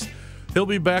worries. He'll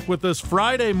be back with us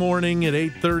Friday morning at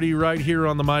 8:30 right here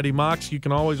on the Mighty Mox. You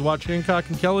can always watch Hancock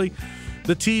and Kelly,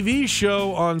 the TV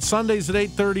show, on Sundays at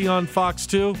 8:30 on Fox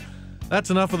 2. That's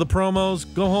enough of the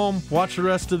promos. Go home, watch the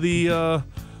rest of the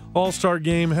All-Star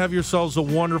game. Have yourselves a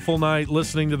wonderful night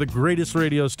listening to the greatest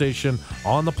radio station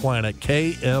on the planet,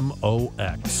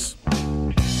 KMOX.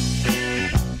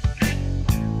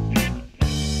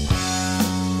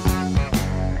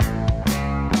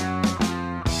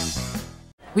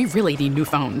 We really need new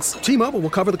phones. T-Mobile will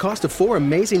cover the cost of 4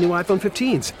 amazing new iPhone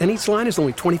 15s, and each line is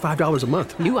only $25 a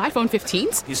month. New iPhone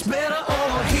 15s? It's better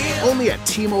over here. Only at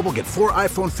T-Mobile, get 4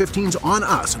 iPhone 15s on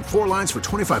us and 4 lines for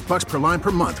 $25 per line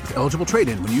per month with eligible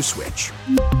trade-in when you switch.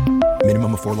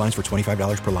 Minimum of 4 lines for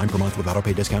 $25 per line per month with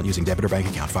autopay discount using debit or bank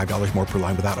account. $5 more per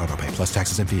line without autopay, plus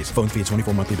taxes and fees. Phone fee at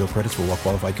 24 monthly bill credits for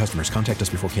well-qualified customers. Contact us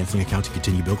before canceling account to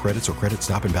continue bill credits or credit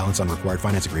stop and balance on required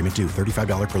finance agreement due.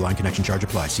 $35 per line connection charge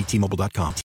applies. See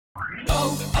T-Mobile.com.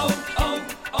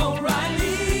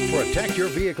 O'Reilly. Protect your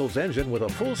vehicle's engine with a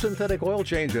full synthetic oil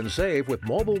change and save with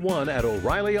Mobil 1 at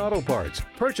O'Reilly Auto Parts.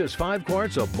 Purchase 5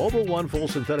 quarts of Mobil 1 full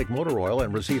synthetic motor oil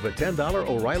and receive a $10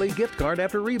 O'Reilly gift card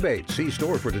after rebate. See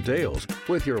store for details.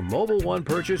 With your Mobil 1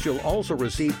 purchase, you'll also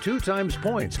receive 2 times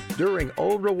points during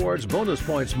O Rewards Bonus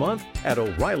Points Month at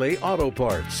O'Reilly Auto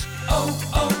Parts.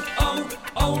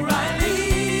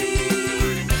 O'Reilly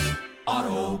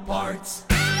Auto Parts.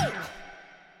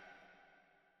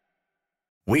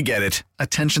 We get it.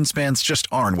 Attention spans just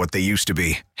aren't what they used to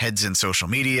be. Heads in social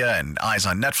media and eyes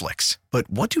on Netflix. But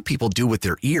what do people do with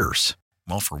their ears?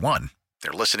 Well, for one,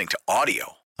 they're listening to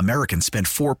audio. Americans spend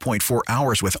 4.4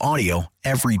 hours with audio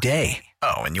every day.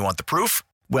 Oh, and you want the proof?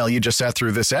 Well, you just sat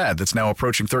through this ad that's now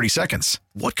approaching 30 seconds.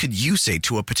 What could you say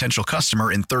to a potential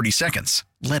customer in 30 seconds?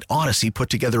 Let Odyssey put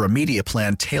together a media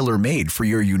plan tailor-made for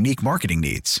your unique marketing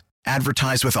needs.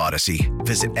 Advertise with Odyssey.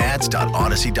 Visit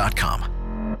ads.odyssey.com.